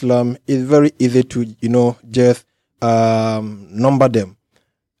of Islam is very easy to, just number them.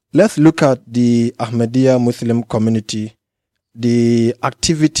 Let's look at the Ahmadiyya Muslim community, the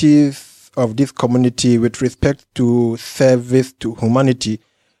activities of this community with respect to service to humanity.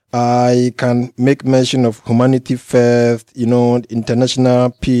 I can make mention of Humanity First,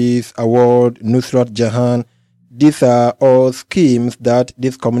 International Peace Award, Nusrat Jahan. These are all schemes that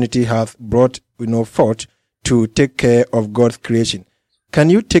this community has brought, forth to take care of God's creation. Can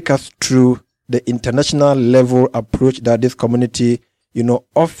you take us through the international level approach that this community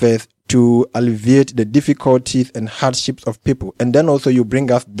offers to alleviate the difficulties and hardships of people? And then also you bring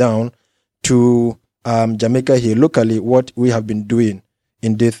us down to Jamaica here locally, what we have been doing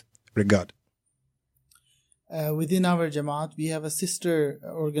in this regard. Within our Jamaat, we have a sister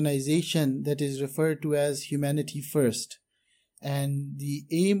organization that is referred to as Humanity First. And the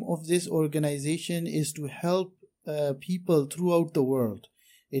aim of this organization is to help people throughout the world.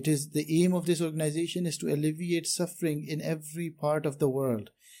 The aim of this organization is to alleviate suffering in every part of the world.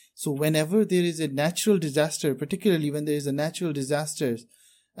 So whenever there is a natural disaster, particularly when there is a natural disaster,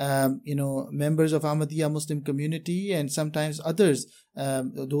 members of Ahmadiyya Muslim community and sometimes others,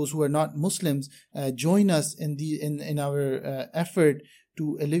 those who are not Muslims, join us in our effort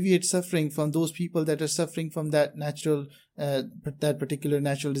to alleviate suffering from those people that are suffering from that particular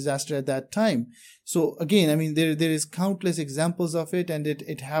natural disaster at that time. So again, there is countless examples of it, and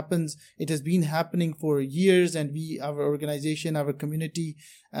it happens. It has been happening for years, and our organization, our community,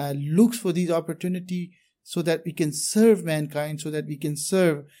 looks for these opportunities so that we can serve mankind, so that we can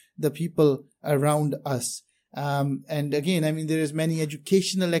serve the people around us. And again, there is many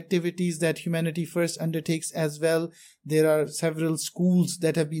educational activities that Humanity First undertakes as well. There are several schools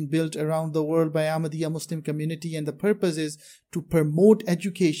that have been built around the world by Ahmadiyya Muslim community, and the purpose is to promote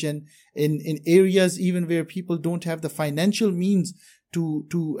education in areas even where people don't have the financial means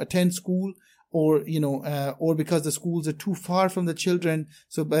to attend school, or because the schools are too far from the children.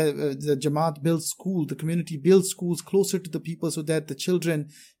 So the Jamaat builds school, the community builds schools closer to the people so that the children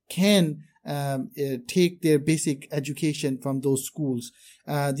can take their basic education from those schools.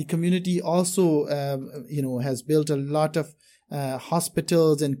 The community also, has built a lot of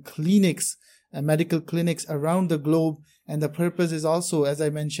hospitals and clinics, medical clinics around the globe, And the purpose is also, as I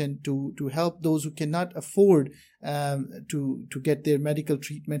mentioned, to help those who cannot afford to get their medical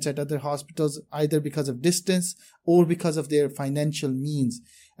treatments at other hospitals, either because of distance or because of their financial means.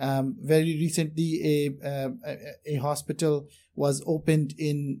 Very recently, a hospital was opened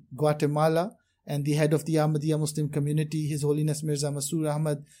in Guatemala, and the head of the Ahmadiyya Muslim community, His Holiness Mirza Masroor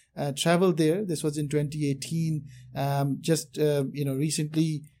Ahmad, traveled there. This was in 2018.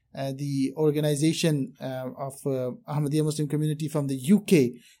 Recently, the organization of Ahmadiyya Muslim community from the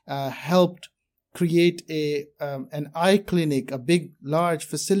UK helped create an eye clinic, a big, large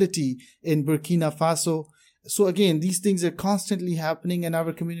facility in Burkina Faso. So again, these things are constantly happening, and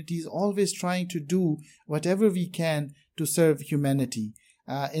our community is always trying to do whatever we can to serve humanity.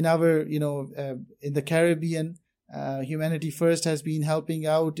 In the Caribbean, Humanity First has been helping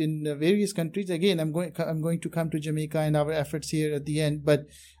out in various countries. Again, I'm going to come to Jamaica and our efforts here at the end, but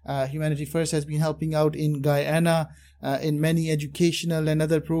Humanity First has been helping out in Guyana, in many educational and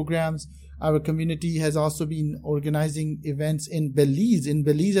other programs. Our community has also been organizing events in Belize. In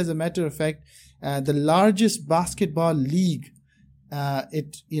Belize, as a matter of fact, the largest basketball league,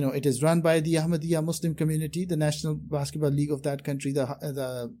 it is run by the Ahmadiyya Muslim community, the National Basketball League of that country,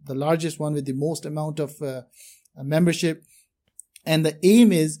 the largest one with the most amount of membership. And the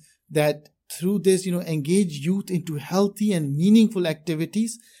aim is that through this, engage youth into healthy and meaningful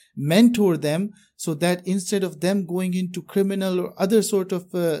activities, mentor them, so that instead of them going into criminal or other sort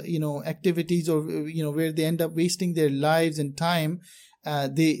of activities, or where they end up wasting their lives and time,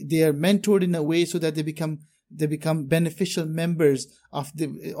 they are mentored in a way so that they become beneficial members of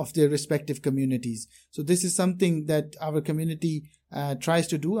their respective communities. So this is something that our community tries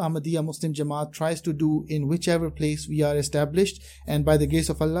to do. Ahmadiyya Muslim Jamaat tries to do in whichever place we are established, and by the grace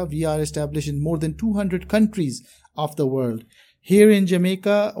of Allah, we are established in more than 200 countries of the world. Here in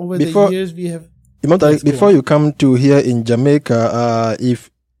Jamaica, over the years, we have... Before you come to here in Jamaica, if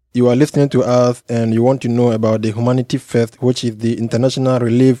you are listening to us and you want to know about the Humanity First, which is the international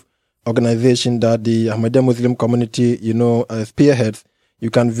relief organization that the Ahmadiyya Muslim community, spearheads, you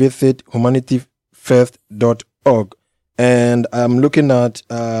can visit humanityfirst.org. And I'm looking at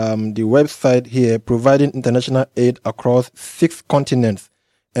the website here, providing international aid across 6 continents.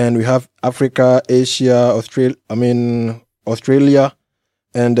 And we have Africa, Asia, Australia,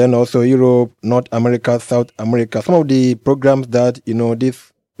 and then also Europe, North America, South America. Some of the programs that,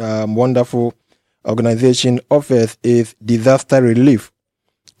 this wonderful organization offers is disaster relief,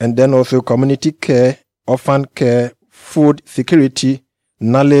 and then also community care, orphan care, food security,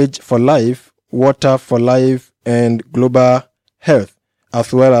 knowledge for life, water for life, and global health,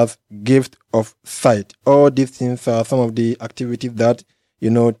 as well as gift of sight. All these things are some of the activities that,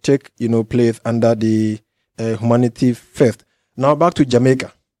 take, place under the Humanity First. Now back to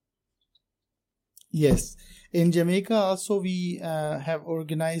Jamaica. Yes. In Jamaica also, we have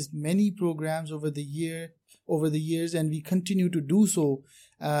organized many programs over the years, and we continue to do so.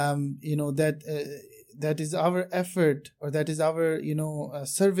 That is our effort, or that is our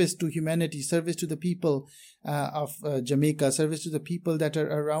service to humanity, service to the people of Jamaica, service to the people that are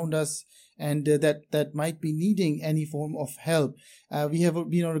around us, and that might be needing any form of help. We have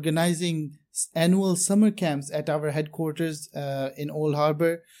been organizing annual summer camps at our headquarters in Old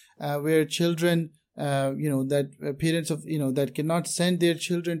Harbour, where children, parents of that cannot send their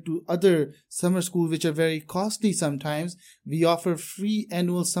children to other summer schools, which are very costly sometimes. We offer free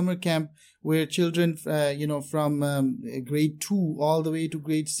annual summer camp where children from grade 2 all the way to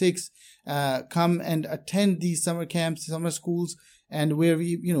grade 6 come and attend these summer camps, summer schools, and where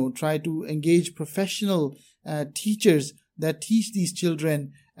we try to engage professional teachers that teach these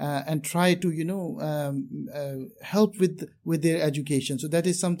children and try to help with their education. So that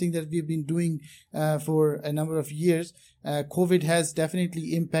is something that we've been doing for a number of years. COVID has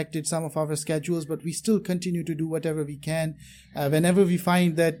definitely impacted some of our schedules, but we still continue to do whatever we can. Whenever we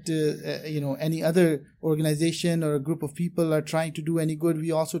find that any other organization or a group of people are trying to do any good,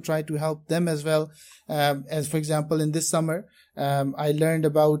 we also try to help them as well. As for example, in this summer, I learned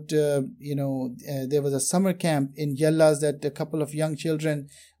about there was a summer camp in Yellas that a couple of young children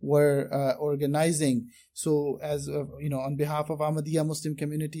were organizing. So as on behalf of Ahmadiyya Muslim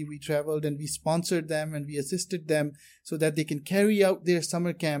community, we traveled and we sponsored them and we assisted them so that they can carry out their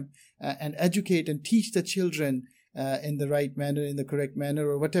summer camp and educate and teach the children in the right manner, in the correct manner,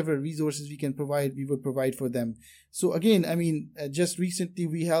 or whatever resources we can provide, we would provide for them. So again, just recently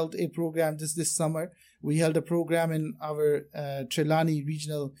we held a program this summer. We held a program in our Trelani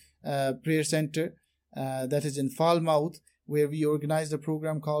Regional Prayer Center that is in Falmouth, where we organized a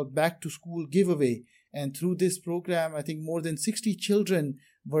program called Back to School Giveaway. And through this program, I think more than 60 children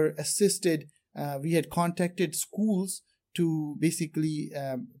were assisted. We had contacted schools to basically,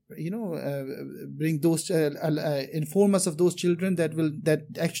 bring those, inform us of those children that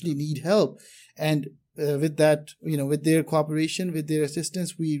actually need help. And with that, with their cooperation, with their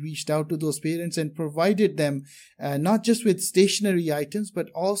assistance, we reached out to those parents and provided them not just with stationery items, but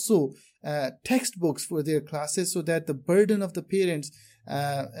also textbooks for their classes, so that the burden of the parents,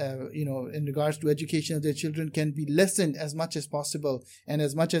 in regards to education of their children, can be lessened as much as possible. And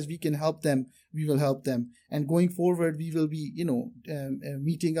as much as we can help them, we will help them. And going forward, we will be,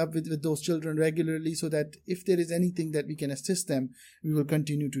 meeting up with those children regularly, so that if there is anything that we can assist them, we will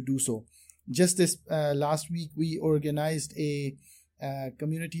continue to do so. Just this last week, we organized a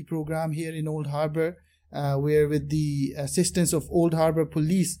community program here in Old Harbor, where with the assistance of Old Harbor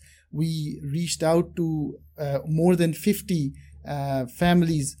Police, we reached out to more than 50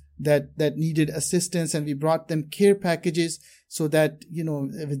 families that needed assistance, and we brought them care packages, so that,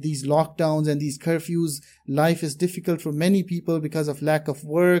 with these lockdowns and these curfews, life is difficult for many people because of lack of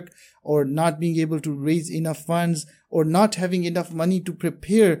work, or not being able to raise enough funds, or not having enough money to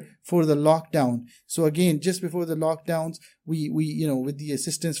prepare for the lockdown. So again, just before the lockdowns, we with the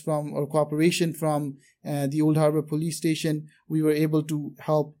assistance from, or cooperation from the Old Harbor Police Station, we were able to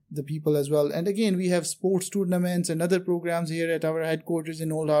help the people as well. And again, we have sports tournaments and other programs here at our headquarters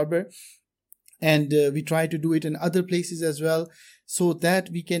in Old Harbor. And we try to do it in other places as well, so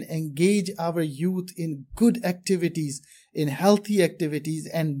that we can engage our youth in good activities, in healthy activities,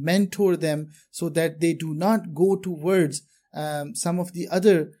 and mentor them, so that they do not go towards some of the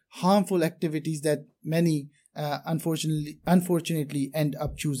other harmful activities that many unfortunately end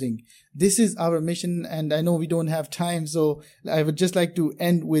up choosing. This is our mission, and I know we don't have time, so I would just like to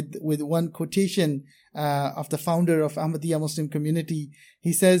end with one quotation of the founder of Ahmadiyya Muslim Community.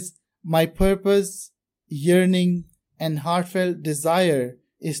 He says, "My purpose, yearning, and heartfelt desire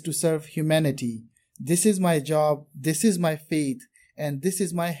is to serve humanity. This is my job, this is my faith, and this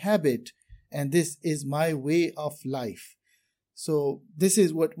is my habit, and this is my way of life." So this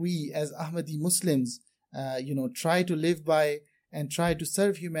is what we as Ahmadi Muslims, try to live by, and try to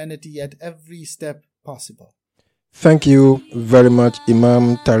serve humanity at every step possible. Thank you very much,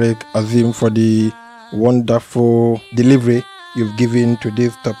 Imam Tariq Azim, for the wonderful delivery you've given to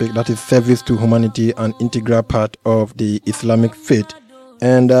this topic, that is service to humanity, an integral part of the Islamic faith.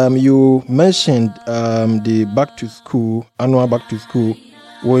 And you mentioned the annual back to school,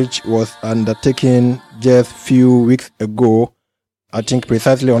 which was undertaken just few weeks ago, I think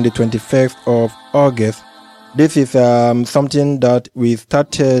precisely on the 21st of August. This is something that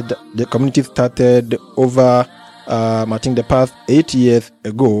the community started over, I think the past 8 years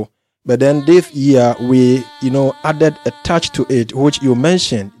ago. But then this year, we, added a touch to it, which you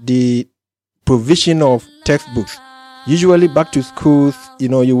mentioned, the provision of textbooks. Usually back to schools,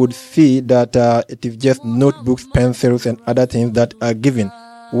 you would see that it is just notebooks, pencils, and other things that are given,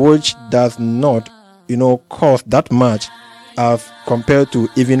 which does not, cost that much as compared to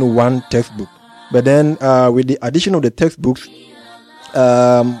even one textbook. But then with the addition of the textbooks,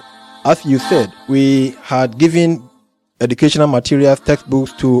 as you said, we had given educational materials,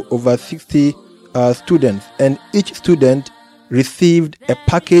 textbooks to over 60 students, and each student received a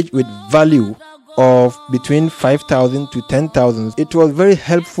package with value of between 5,000 to 10,000. It was very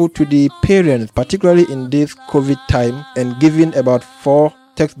helpful to the parents, particularly in this COVID time, and giving about 4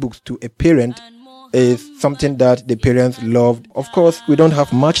 textbooks to a parent is something that the parents loved. Of course, we don't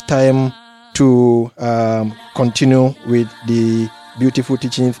have much time to continue with the beautiful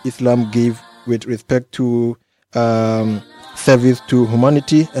teachings Islam gave with respect to service to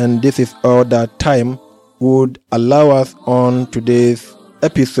humanity, and this is all that time would allow us on today's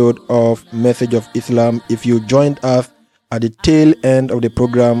episode of Message of Islam. If you joined us at the tail end of the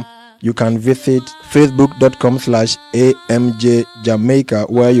program, you can visit facebook.com/AMJ Jamaica,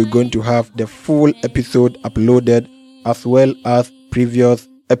 where you're going to have the full episode uploaded as well as previous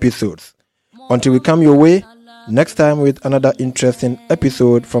episodes. Until we come your way next time with another interesting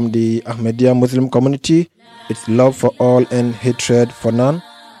episode from the Ahmadiyya Muslim community, it's love for all and hatred for none.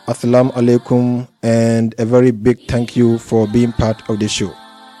 Assalamu alaikum, and a very big thank you for being part of the show.